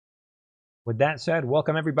With that said,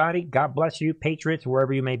 welcome everybody. God bless you, patriots,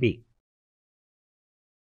 wherever you may be.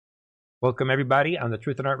 Welcome everybody on the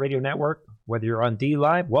Truth and Art Radio Network. Whether you're on D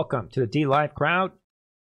Live, welcome to the D Live crowd.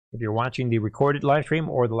 If you're watching the recorded live stream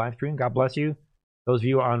or the live stream, God bless you. Those of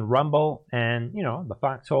you on Rumble and, the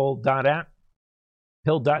foxhole.app,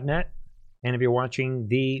 pill.net. And if you're watching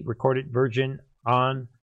the recorded version on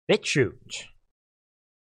BitChute,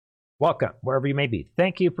 welcome, wherever you may be.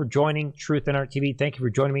 Thank you for joining Truth and Art TV. Thank you for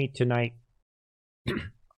joining me tonight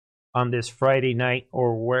on this Friday night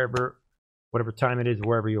or whatever time it is,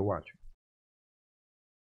 wherever you're watching.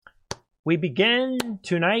 We begin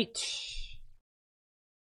tonight.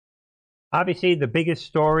 Obviously, the biggest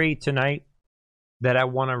story tonight that I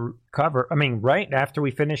want to cover, right after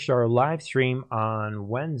we finished our live stream on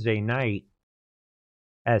Wednesday night,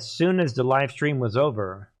 as soon as the live stream was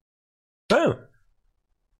over, boom!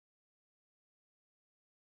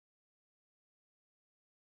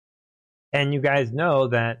 And you guys know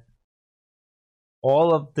that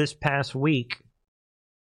all of this past week,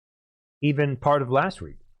 even part of last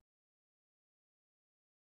week,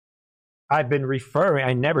 I've been referring,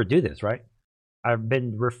 I never do this, right? I've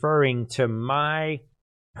been referring to my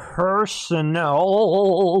personal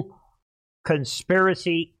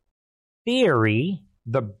conspiracy theory,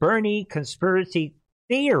 the Bernie conspiracy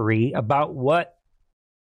theory about what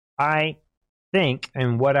I think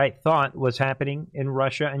and what I thought was happening in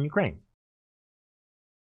Russia and Ukraine.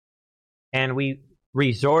 And we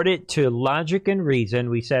resorted to logic and reason.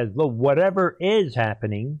 We said, look, whatever is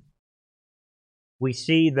happening, we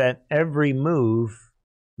see that every move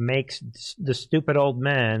makes the stupid old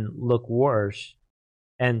man look worse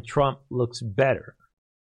and Trump looks better.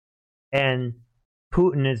 And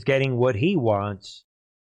Putin is getting what he wants.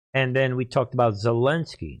 And then we talked about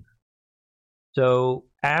Zelensky. So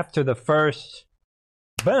after the first,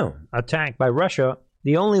 boom, attack by Russia,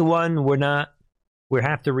 the only one we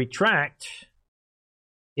have to retract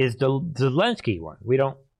is the Zelensky one. We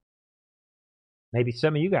don't, maybe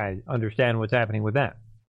some of you guys understand what's happening with that.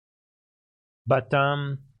 But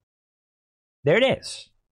there it is.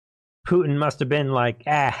 Putin must have been like,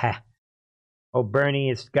 Bernie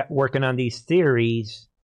is working on these theories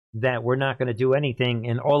that we're not going to do anything,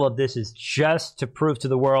 and all of this is just to prove to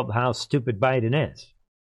the world how stupid Biden is.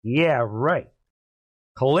 Yeah, right.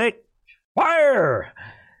 Click fire!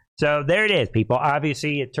 So there it is, people.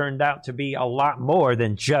 Obviously, it turned out to be a lot more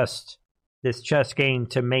than just this chess game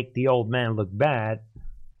to make the old man look bad.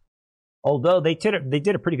 Although they did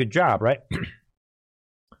a pretty good job, right?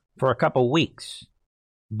 For a couple weeks.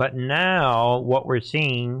 But now what we're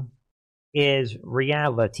seeing is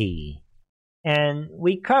reality. And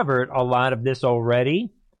we covered a lot of this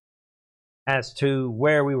already as to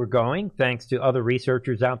where we were going, thanks to other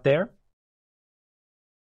researchers out there.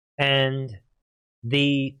 And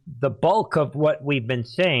the bulk of what we've been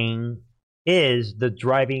saying is the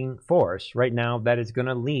driving force right now that is going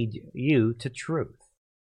to lead you to truth.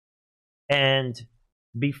 And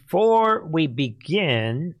before we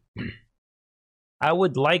begin, I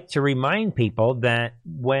would like to remind people that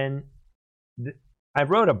when I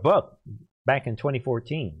wrote a book back in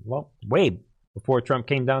 2014, well, way before Trump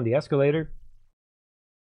came down the escalator,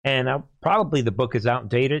 and probably the book is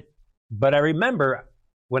outdated, but I remember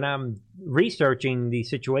when I'm researching the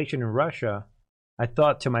situation in Russia, I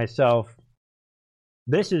thought to myself,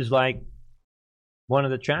 this is like one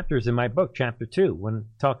of the chapters in my book, chapter 2, when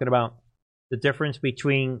talking about the difference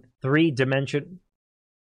between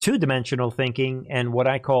two-dimensional thinking and what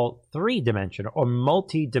I call three-dimensional or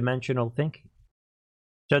multi-dimensional thinking.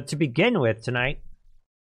 So to begin with tonight,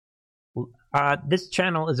 this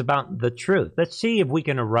channel is about the truth. Let's see if we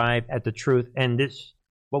can arrive at the truth. And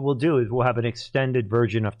what we'll do is we'll have an extended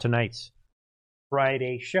version of tonight's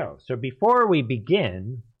Friday show. So before we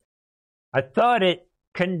begin, I thought it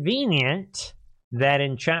convenient that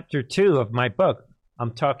in chapter 2 of my book,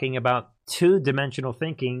 I'm talking about two-dimensional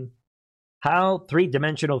thinking, how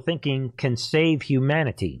three-dimensional thinking can save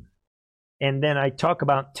humanity. And then I talk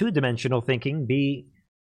about two-dimensional thinking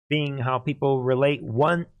being how people relate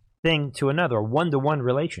one thing to another, a one-to-one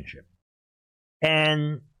relationship.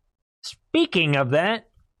 And speaking of that,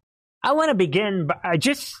 I want to begin, I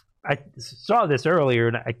saw this earlier,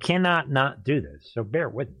 and I cannot not do this, so bear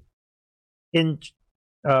with me. In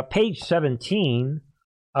page 17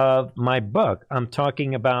 of my book, I'm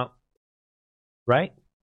talking about, right?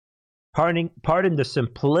 Pardon the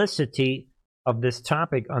simplicity of this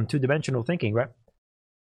topic on two-dimensional thinking, right?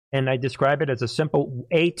 And I describe it as a simple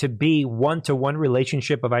A to B, one-to-one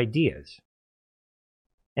relationship of ideas.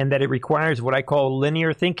 And that it requires what I call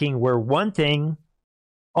linear thinking, where one thing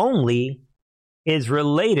only is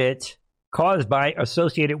related, caused by,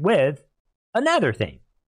 associated with another thing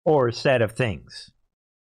or set of things.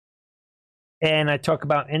 And I talk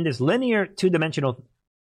about in this linear two-dimensional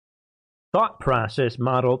thought process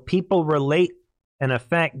model, people relate an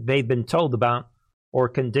effect they've been told about or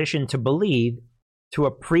conditioned to believe to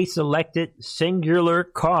a pre-selected singular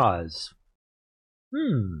cause.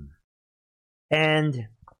 And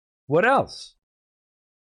what else?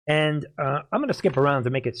 And I'm going to skip around to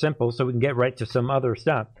make it simple so we can get right to some other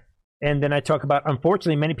stuff. And then I talk about,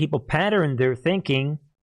 unfortunately, many people pattern their thinking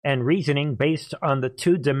and reasoning based on the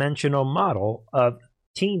two-dimensional model of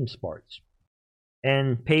team sports.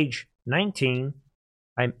 And page 19,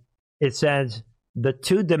 it says, the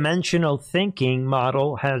two-dimensional thinking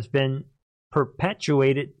model has been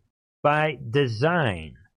perpetuated by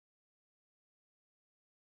design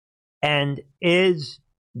and is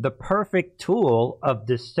the perfect tool of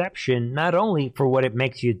deception, not only for what it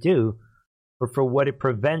makes you do, but for what it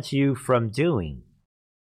prevents you from doing.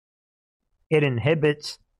 It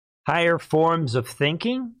inhibits higher forms of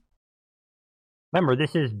thinking. Remember,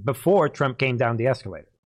 this is before Trump came down the escalator.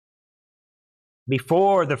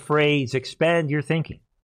 Before the phrase, expand your thinking.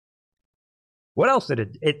 What else did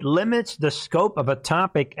it? It limits the scope of a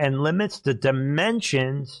topic and limits the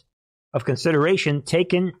dimensions of consideration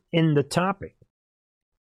taken in the topic.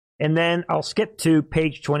 And then I'll skip to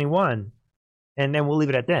page 21, and then we'll leave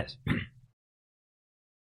it at this.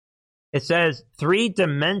 It says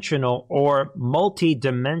three-dimensional or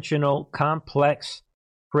multi-dimensional complex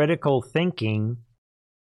critical thinking.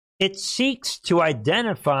 It seeks to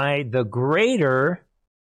identify the greater,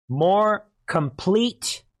 more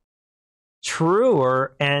complete,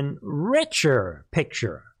 truer, and richer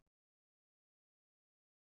picture.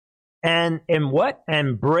 And in what?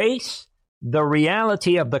 Embrace the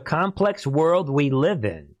reality of the complex world we live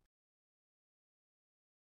in.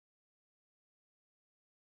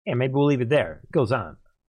 Yeah, maybe we'll leave it there. It goes on.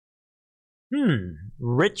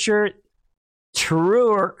 Richer,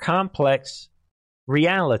 truer, complex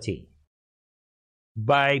reality.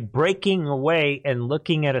 By breaking away and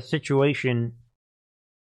looking at a situation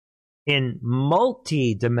in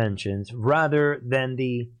multi-dimensions rather than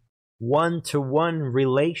the one-to-one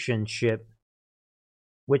relationship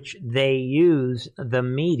which they use the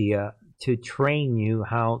media to train you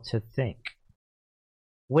how to think.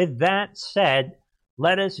 With that said,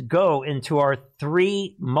 let us go into our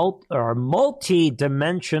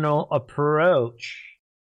multi-dimensional approach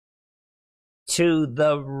to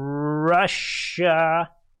the Russia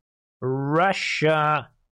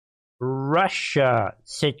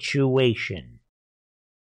situation.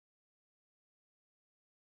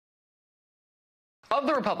 Of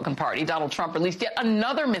the Republican Party, Donald Trump released yet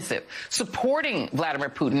another missive supporting Vladimir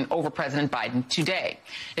Putin over President Biden today.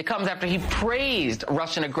 It comes after he praised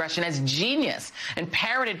Russian aggression as genius and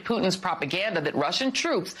parroted Putin's propaganda that Russian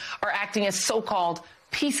troops are acting as so-called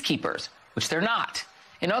peacekeepers, which they're not.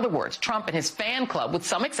 In other words, Trump and his fan club, with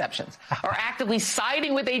some exceptions, are actively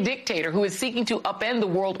siding with a dictator who is seeking to upend the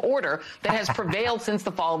world order that has prevailed since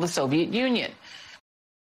the fall of the Soviet Union.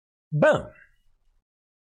 Boom.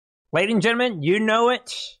 Ladies and gentlemen, you know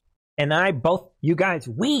it, and I both, you guys,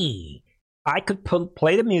 I could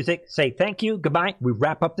play the music, say thank you, goodbye, we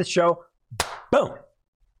wrap up the show, boom.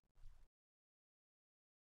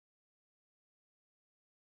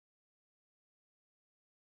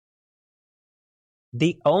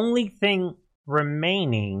 The only thing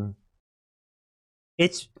remaining,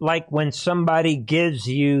 it's like when somebody gives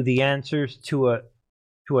you the answers to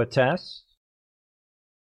a test.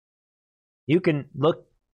 You can look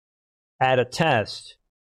at a test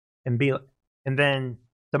and then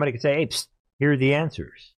somebody could say, hey, psst, here are the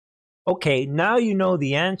answers. Okay, now you know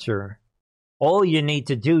the answer. All you need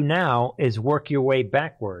to do now is work your way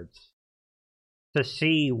backwards to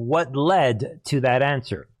see what led to that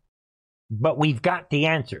answer. But we've got the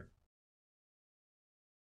answer.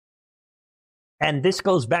 And this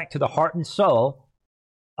goes back to the heart and soul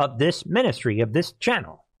of this ministry, of this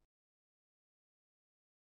channel.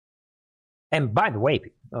 And by the way,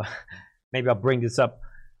 maybe I'll bring this up.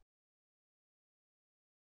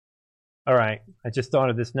 All right, I just thought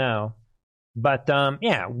of this now. But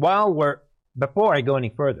yeah, before I go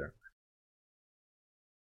any further,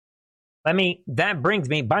 that brings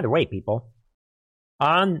me, by the way, people,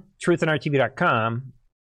 on truthandrtv.com,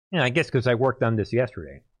 I guess because I worked on this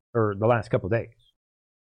yesterday, or the last couple of days,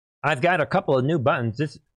 I've got a couple of new buttons.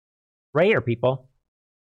 This right here, people.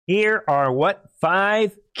 Here are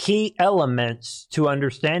 5 key elements to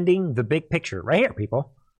understanding the big picture. Right here,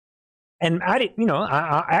 people. And I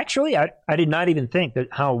did not even think that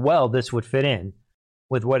how well this would fit in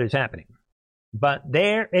with what is happening. But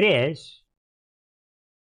there it is.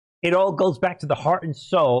 It all goes back to the heart and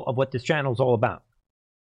soul of what this channel is all about.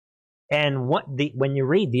 And when you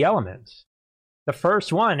read the elements, the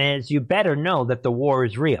first one is you better know that the war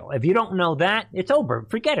is real. If you don't know that, it's over.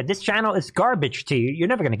 Forget it. This channel is garbage to you. You're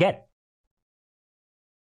never going to get it.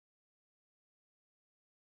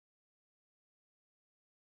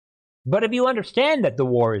 But if you understand that the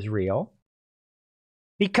war is real,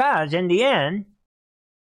 because in the end,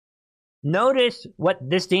 notice what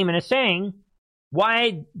this demon is saying.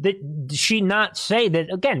 Why did she not say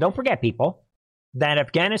that? Again, don't forget, people, that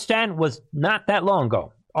Afghanistan was not that long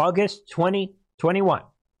ago. August 2021.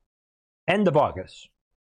 End of August.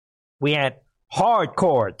 We had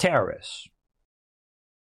hardcore terrorists.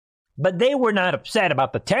 But they were not upset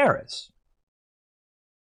about the terrorists.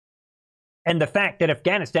 And the fact that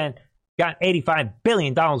Afghanistan got $85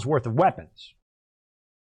 billion worth of weapons.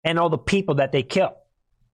 And all the people that they killed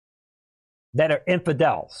that are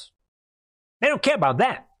infidels. They don't care about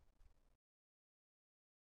that.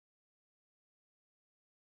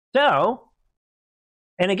 So,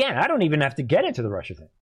 and again, I don't even have to get into the Russia thing.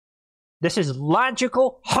 This is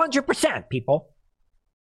logical, 100%, people.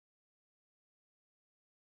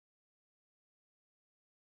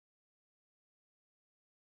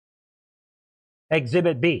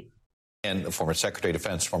 Exhibit B. And the former Secretary of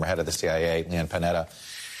Defense, former head of the CIA, Leon Panetta.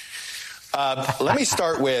 Let me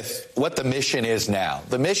start with what the mission is now.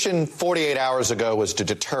 The mission 48 hours ago was to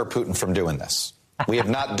deter Putin from doing this. We have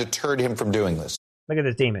not deterred him from doing this. Look at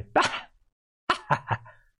this demon.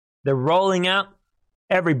 They're rolling out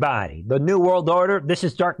everybody. The New World Order. This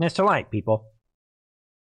is darkness to light, people.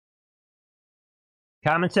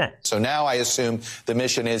 Common sense. So now I assume the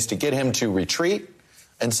mission is to get him to retreat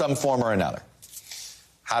in some form or another.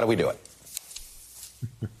 How do we do it?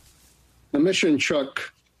 The mission,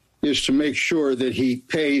 Chuck, is to make sure that he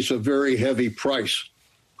pays a very heavy price.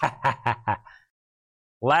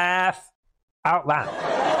 Laugh out loud.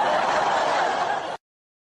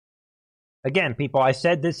 Again, people, I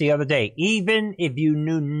said this the other day. Even if you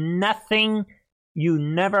knew nothing, you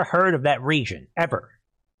never heard of that region, ever.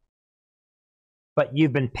 But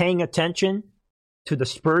you've been paying attention to the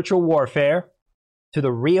spiritual warfare, to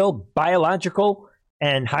the real biological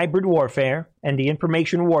and hybrid warfare, and the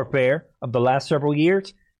information warfare of the last several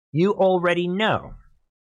years, you already know.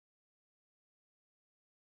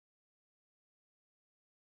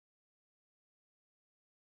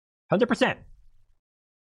 %.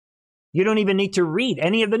 You don't even need to read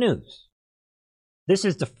any of the news. This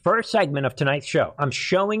is the first segment of tonight's show. I'm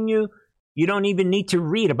showing you, you don't even need to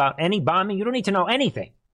read about any bombing. You don't need to know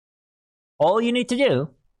anything. All you need to do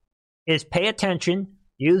is pay attention,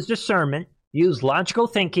 use discernment, use logical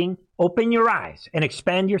thinking, open your eyes, and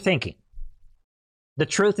expand your thinking. The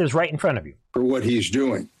truth is right in front of you. For what he's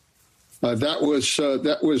doing. That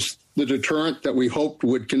was the deterrent that we hoped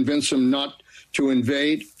would convince him not to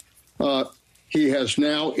invade. He has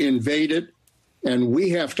now invaded, and we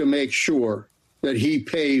have to make sure that he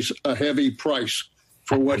pays a heavy price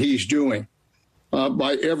for what he's doing.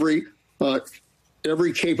 By every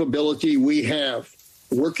capability we have,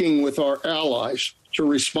 working with our allies to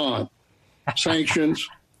respond. Sanctions,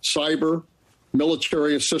 cyber,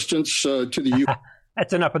 military assistance to the U.S.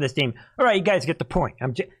 That's enough of this team. All right, you guys get the point.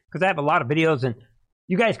 Because I have a lot of videos, and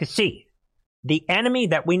you guys can see the enemy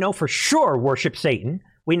that we know for sure worships Satan.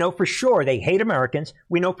 We know for sure they hate Americans.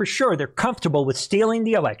 We know for sure they're comfortable with stealing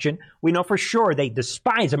the election. We know for sure they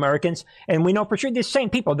despise Americans. And we know for sure these same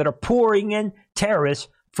people that are pouring in terrorists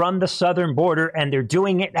from the southern border, and they're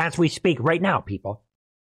doing it as we speak right now, people.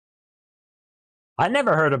 I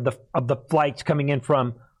never heard of the flights coming in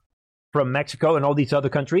from Mexico and all these other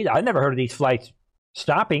countries. I never heard of these flights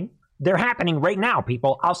stopping. They're happening right now,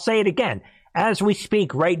 people. I'll say it again. As we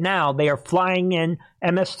speak right now, they are flying in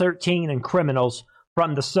MS-13 and criminals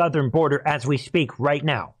from the southern border as we speak right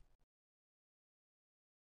now.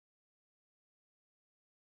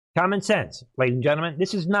 Common sense, ladies and gentlemen.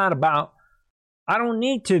 This is not about, I don't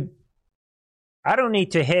need to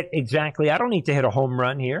hit a home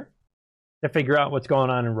run here to figure out what's going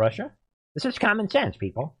on in Russia. This is common sense,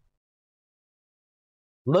 people.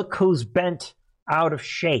 Look who's bent out of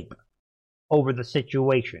shape over the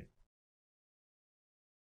situation.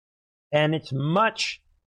 And it's much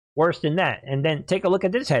worse than that. And then take a look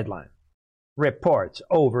at this headline. Reports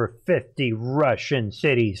over 50 Russian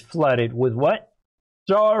cities flooded with what?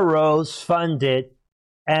 Soros-funded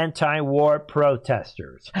anti-war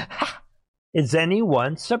protesters. Is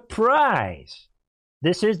anyone surprised?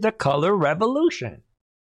 This is the color revolution.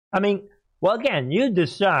 I mean, well, again, you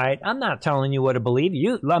decide. I'm not telling you what to believe.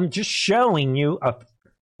 I'm just showing you.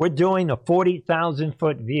 We're doing a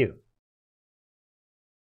 40,000-foot view.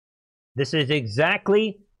 This is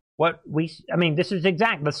exactly This is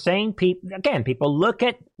exactly the same people. Again, people,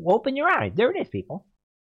 open your eyes. There it is, people.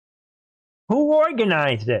 Who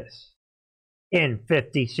organized this in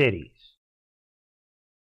 50 cities?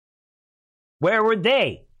 Where were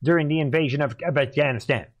they during the invasion of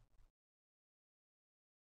Afghanistan?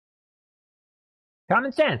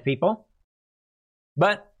 Common sense, people.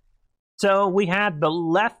 But, so we have the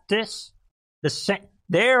leftists,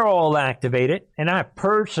 they're all activated, and I have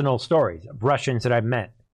personal stories of Russians that I've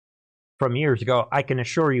met from years ago. I can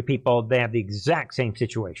assure you, people, they have the exact same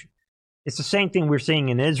situation. It's the same thing we're seeing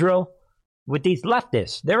in Israel with these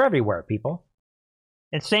leftists. They're everywhere, people.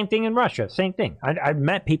 And same thing in Russia, same thing. I've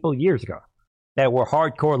met people years ago that were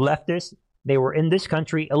hardcore leftists. They were in this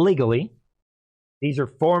country illegally. These are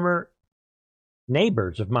former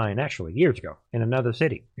neighbors of mine, actually, years ago in another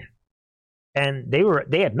city. And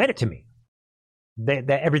they admitted to me that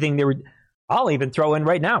everything they were, I'll even throw in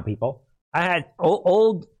right now, people. I had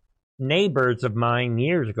old neighbors of mine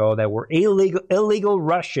years ago that were illegal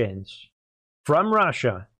Russians from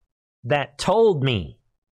Russia that told me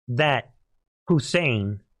that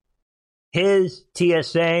Hussein, his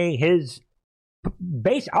TSA, his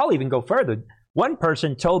base, I'll even go further. One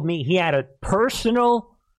person told me he had a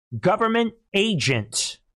personal government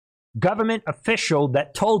agent, government official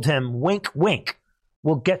that told him, wink, wink,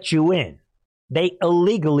 we'll get you in. They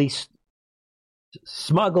illegally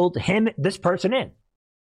smuggled this person in,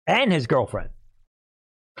 and his girlfriend.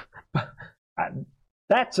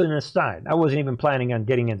 That's an aside. I wasn't even planning on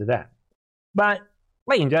getting into that. But,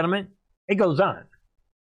 ladies and gentlemen, it goes on.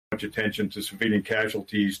 Much attention to civilian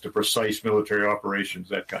casualties, to precise military operations,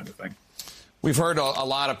 that kind of thing. We've heard a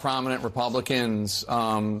lot of prominent Republicans,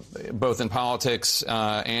 both in politics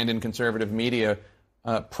and in conservative media,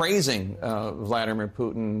 praising Vladimir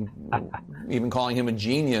Putin, even calling him a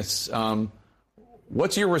genius.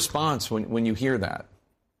 What's your response when you hear that?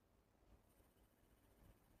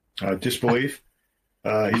 Disbelief.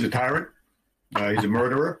 He's a tyrant. He's a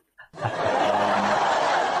murderer.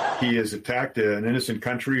 He has attacked an innocent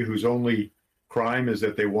country whose only crime is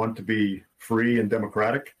that they want to be free and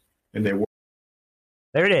democratic, and they.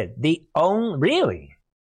 There it is. Really?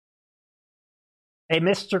 Hey,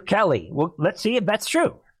 Mr. Kelly, well, let's see if that's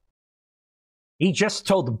true. He just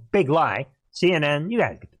told a big lie. CNN, you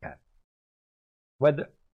guys get the pen.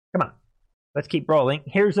 Come on. Let's keep rolling.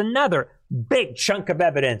 Here's another big chunk of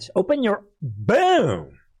evidence.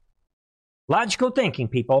 Boom! Logical thinking,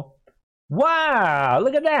 people. Wow,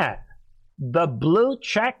 look at that. The blue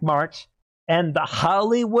check marks and the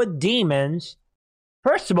Hollywood demons.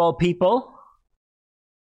 First of all, people,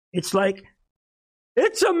 it's like,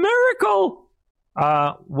 it's a miracle.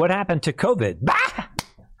 What happened to COVID? Bah!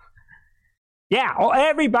 Yeah,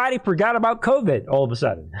 everybody forgot about COVID all of a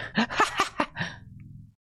sudden.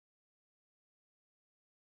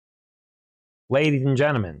 Ladies and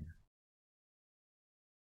gentlemen,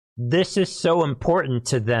 this is so important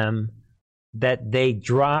to them that they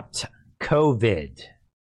dropped COVID.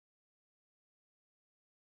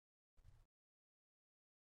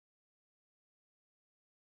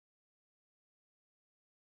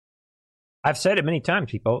 I've said it many times,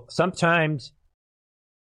 people. Sometimes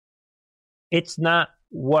it's not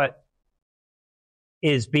what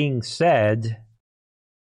is being said,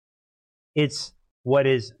 it's what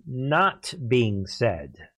is not being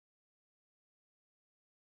said.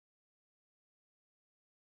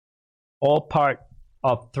 All part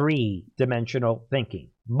of three-dimensional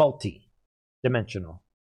thinking, multi-dimensional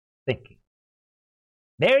thinking.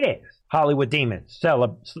 There it is. Hollywood demons,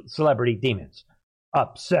 celebrity demons,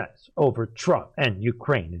 obsess over Trump and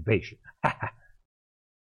Ukraine invasion.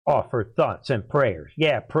 Offer thoughts and prayers.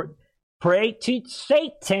 Yeah, pray to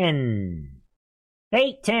Satan.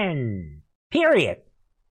 Satan. Period.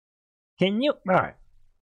 Can you? All right.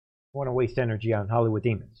 I want to waste energy on Hollywood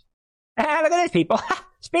demons. Look at this, people.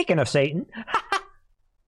 Speaking of Satan,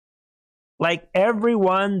 like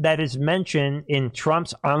everyone that is mentioned in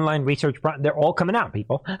Trump's online research, they're all coming out,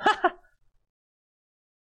 people.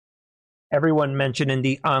 Everyone mentioned in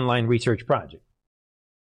the online research project.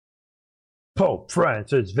 Pope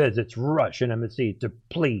Francis visits Russian embassy to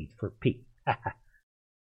plead for peace.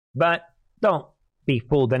 But don't be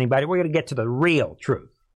fooled, anybody. We're going to get to the real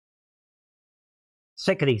truth.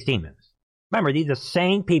 Sick of these demons. Remember, these are the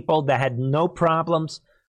same people that had no problems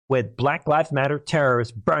with Black Lives Matter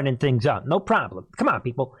terrorists burning things up. No problem. Come on,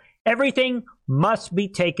 people. Everything must be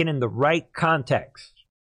taken in the right context.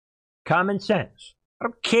 Common sense. I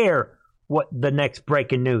don't care what the next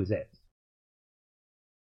breaking news is.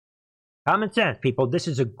 Common sense, people. This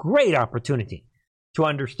is a great opportunity to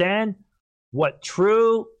understand what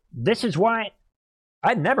true. This is why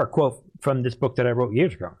I never quote from this book that I wrote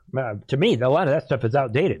years ago. To me, a lot of that stuff is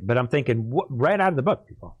outdated, but I'm thinking right out of the book,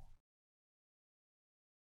 people.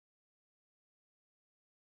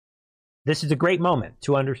 This is a great moment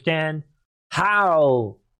to understand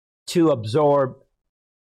how to absorb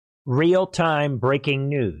real-time breaking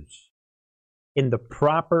news in the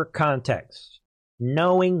proper context,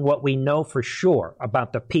 knowing what we know for sure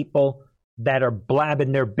about the people that are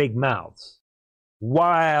blabbing their big mouths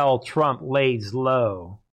while Trump lays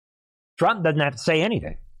low. Trump doesn't have to say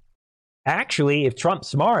anything. Actually, if Trump's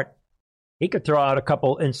smart, he could throw out a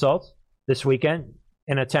couple insults this weekend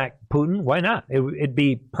and attack Putin. Why not? It'd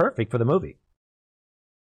be perfect for the movie.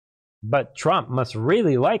 But Trump must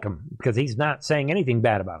really like him because he's not saying anything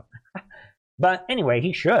bad about him. But anyway,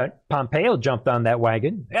 he should. Pompeo jumped on that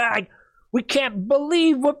wagon. We can't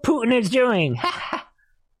believe what Putin is doing.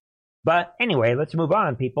 But anyway, let's move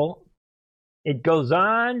on, people. It goes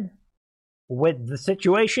on with the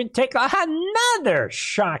situation. Take another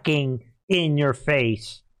shocking,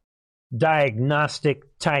 in-your-face,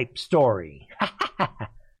 diagnostic type story.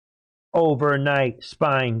 Overnight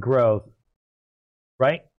spine growth.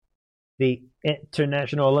 Right? The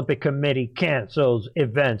International Olympic Committee cancels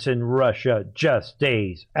events in Russia just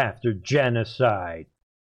days after genocide.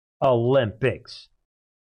 Olympics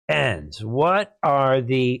ends. What are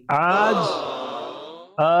the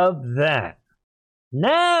odds of that?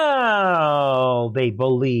 Now they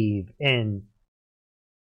believe in,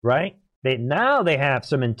 right? Now they have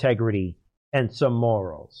some integrity and some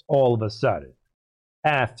morals all of a sudden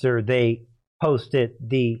after they hosted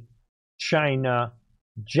the China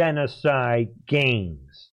genocide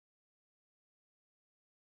games.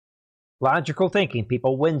 Logical thinking,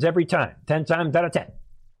 people, wins every time. 10 times out of 10.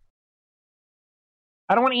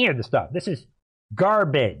 I don't want to hear this stuff. This is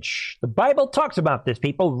garbage. The Bible talks about this,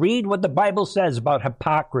 people. Read what the Bible says about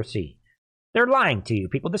hypocrisy. They're lying to you,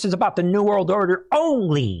 people. This is about the New World Order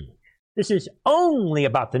only. This is only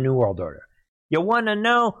about the New World Order. You want to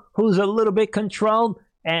know who's a little bit controlled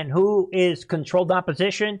and who is controlled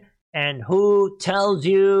opposition and who tells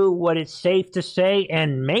you what is safe to say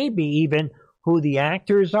and maybe even who the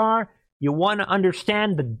actors are? You want to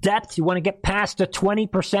understand the depth? You want to get past the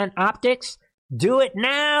 20% optics? Do it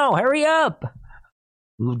now. Hurry up.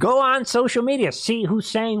 Go on social media. See who's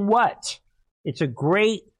saying what. It's a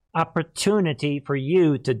great opportunity for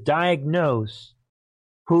you to diagnose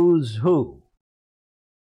who's who.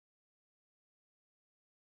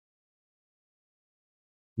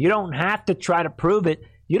 You don't have to try to prove it.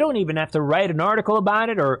 You don't even have to write an article about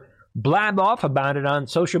it or blab off about it on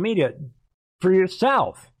social media. For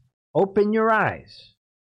yourself, open your eyes.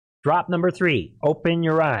 Drop number 3, open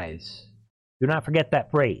your eyes. Do not forget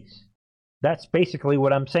that phrase. That's basically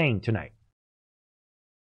what I'm saying tonight.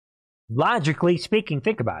 Logically speaking,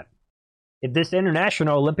 think about it. If this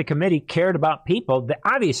International Olympic Committee cared about people,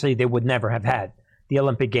 obviously they would never have had the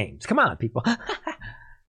Olympic Games. Come on, people.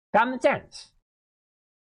 Common sense.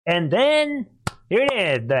 And then, here it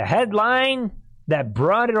is, the headline that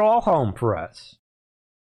brought it all home for us.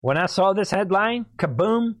 When I saw this headline,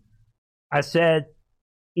 kaboom, I said,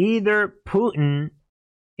 either Putin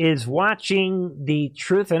is watching the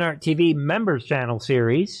Truth and Art TV members channel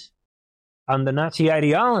series on the Nazi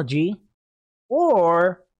ideology,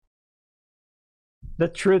 or the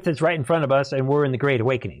truth is right in front of us and we're in the Great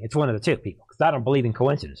Awakening. It's one of the two, people, because I don't believe in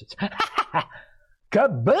coincidences.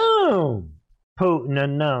 Kaboom! Putin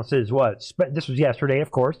announces what? This was yesterday, of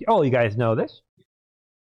course. Oh, you guys know this.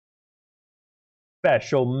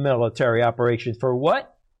 Special military operations for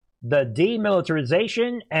what? The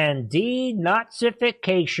demilitarization and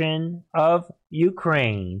denazification of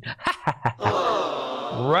Ukraine.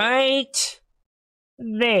 Right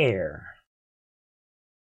there.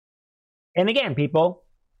 And again, people,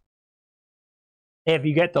 if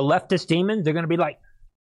you get the leftist demons, they're going to be like,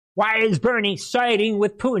 why is Bernie siding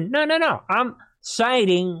with Putin? No. I'm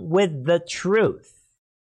siding with the truth.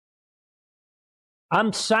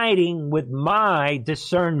 I'm siding with my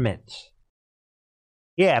discernment.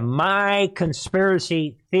 Yeah, my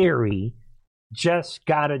conspiracy theory just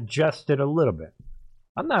got adjusted a little bit.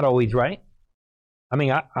 I'm not always right. I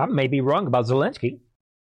mean, I may be wrong about Zelensky.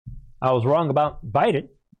 I was wrong about Biden.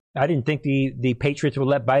 I didn't think the Patriots would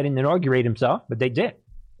let Biden inaugurate himself, but they did.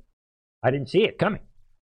 I didn't see it coming.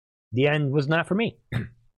 The end was not for me. It's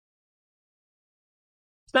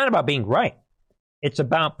not about being right. It's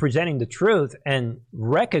about presenting the truth and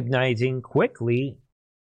recognizing quickly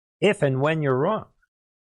if and when you're wrong.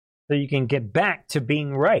 So you can get back to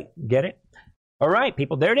being right. Get it? All right,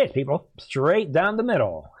 people. There it is, people. Straight down the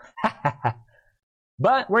middle.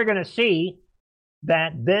 But we're going to see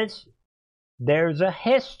that there's a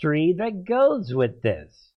history that goes with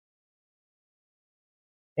this.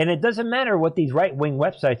 And it doesn't matter what these right-wing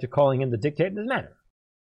websites are calling him the dictator. It doesn't matter.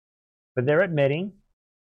 But they're admitting,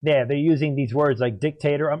 yeah, they're using these words like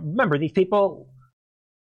dictator. Remember, these people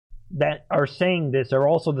that are saying this are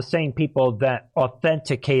also the same people that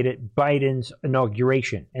authenticated Biden's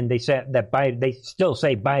inauguration. And they said that they still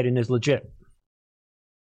say Biden is legit.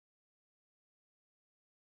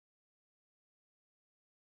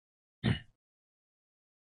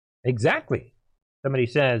 Exactly. Somebody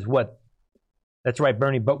says, what? That's right,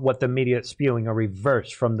 Bernie, but what the media is spewing are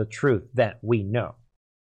reversed from the truth that we know.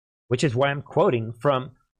 Which is why I'm quoting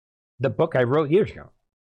from the book I wrote years ago.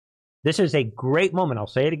 This is a great moment, I'll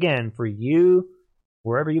say it again, for you,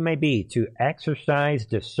 wherever you may be, to exercise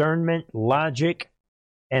discernment, logic,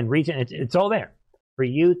 and reason. It's all there for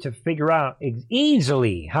you to figure out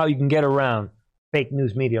easily how you can get around fake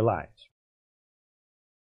news media lies.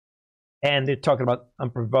 And they're talking about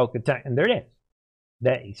unprovoked attack, and there it is.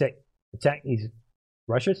 That he said, attack.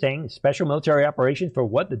 Russia saying special military operation for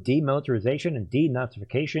what? The demilitarization and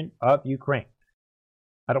denazification of Ukraine.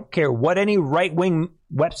 I don't care what any right-wing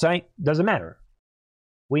website, doesn't matter.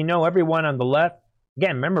 We know everyone on the left.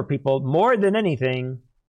 Again, remember, people, more than anything,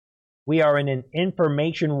 we are in an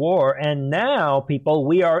information war. And now, people,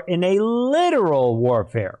 we are in a literal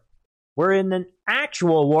warfare. We're in an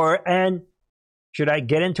actual war. And should I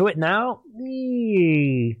get into it now?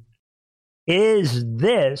 Is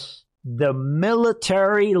this the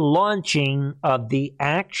military launching of the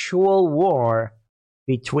actual war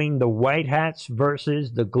between the white hats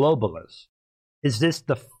versus the globalists? Is this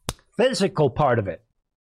the physical part of it?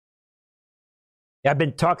 I've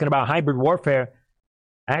been talking about hybrid warfare.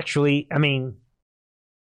 Actually, I mean,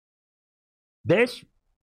 this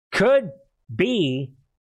could be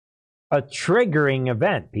a triggering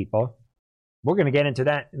event, people. We're going to get into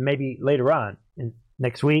that maybe later on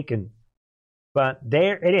next week. But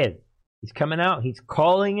there it is. He's coming out. He's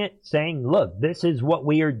calling it, saying, look, this is what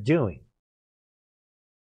we are doing.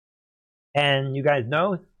 And you guys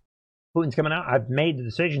know, Putin's coming out. I've made the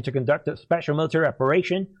decision to conduct a special military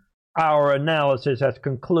operation. Our analysis has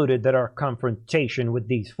concluded that our confrontation with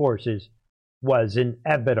these forces was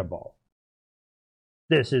inevitable.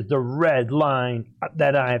 This is the red line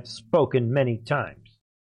that I have spoken many times.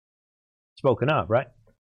 Spoken of, right?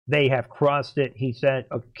 They have crossed it, he said,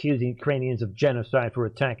 accusing Ukrainians of genocide for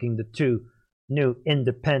attacking the two new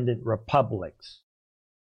independent republics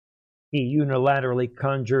he unilaterally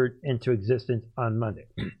conjured into existence on Monday.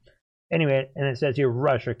 Anyway, and it says here,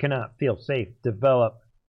 Russia cannot feel safe, develop,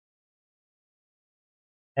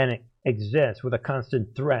 and exist with a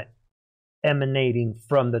constant threat emanating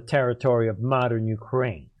from the territory of modern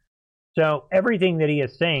Ukraine. So everything that he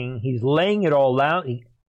is saying, he's laying it all out.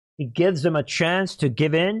 He gives them a chance to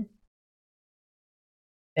give in,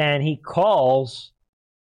 and he calls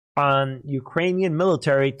on Ukrainian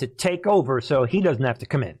military to take over so he doesn't have to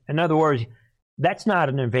come in. In other words, that's not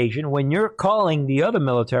an invasion. When you're calling the other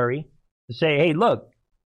military to say, hey, look,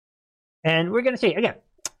 and we're going to say again.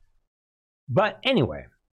 But anyway,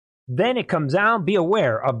 then it comes out, be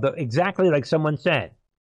aware of exactly like someone said.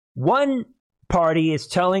 One party is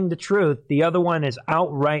telling the truth, the other one is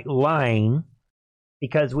outright lying.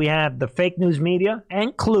 Because we have the fake news media,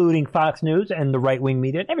 including Fox News and the right-wing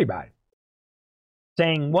media, and everybody,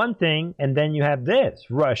 saying one thing, and then you have this.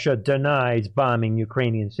 Russia denies bombing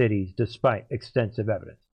Ukrainian cities despite extensive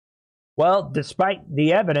evidence. Well, despite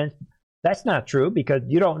the evidence, that's not true because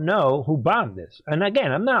you don't know who bombed this. And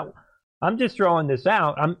again, I'm just throwing this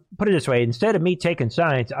out. Put it this way, instead of me taking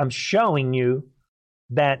sides, I'm showing you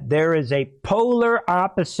that there is a polar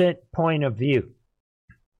opposite point of view,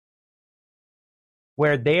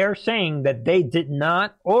 where they are saying that they did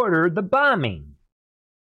not order the bombing.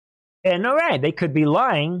 And all right, they could be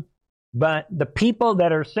lying, but the people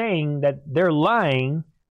that are saying that they're lying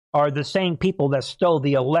are the same people that stole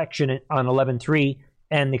the election on 11/3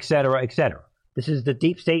 and et cetera, et cetera. This is the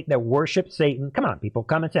deep state that worships Satan. Come on, people,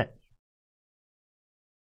 common sense.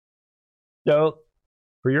 So,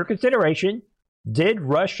 for your consideration, did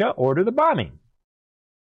Russia order the bombing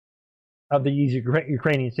of the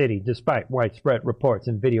Ukrainian city, despite widespread reports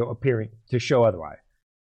and video appearing to show otherwise?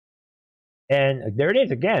 And there it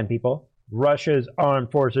is again, people. Russia's armed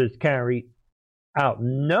forces carry out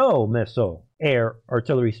no missile, air,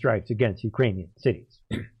 artillery strikes against Ukrainian cities.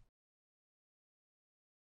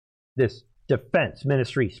 This defense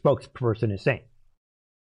ministry spokesperson is saying.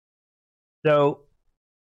 So,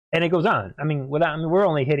 and it goes on. We're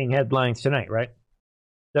only hitting headlines tonight, right?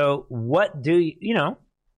 So, what do you know?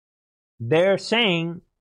 They're saying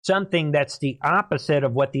something that's the opposite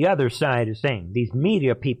of what the other side is saying. These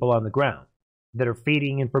media people on the ground that are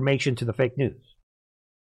feeding information to the fake news.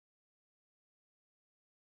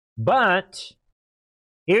 But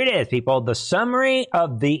here it is, people. The summary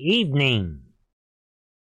of the evening.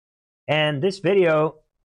 And this video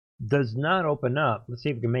does not open up. Let's see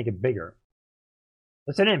if we can make it bigger.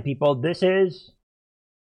 Listen in, people. This is,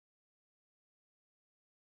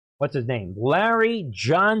 what's his name? Larry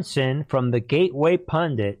Johnson from the Gateway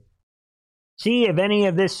Pundit. See if any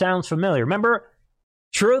of this sounds familiar. Remember,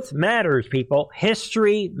 truth matters, people.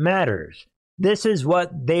 History matters. This is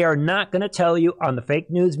what they are not going to tell you on the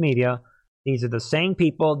fake news media. These are the same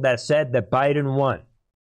people that said that Biden won.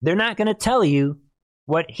 They're not going to tell you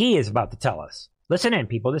what he is about to tell us. Listen in,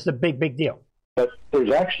 people. This is a big, big deal. But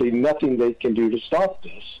there's actually nothing they can do to stop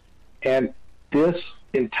this. And this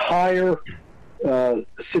entire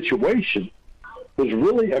situation was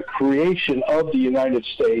really a creation of the United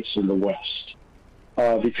States and the West.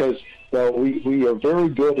 Because we are very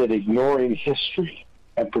good at ignoring history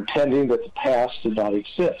and pretending that the past did not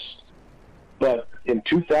exist. But in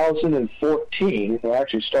 2014, or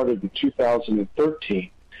actually started in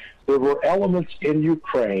 2013, there were elements in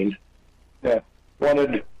Ukraine that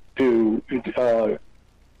wanted to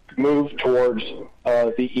move towards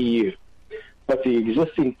the EU. But the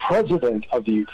existing president of the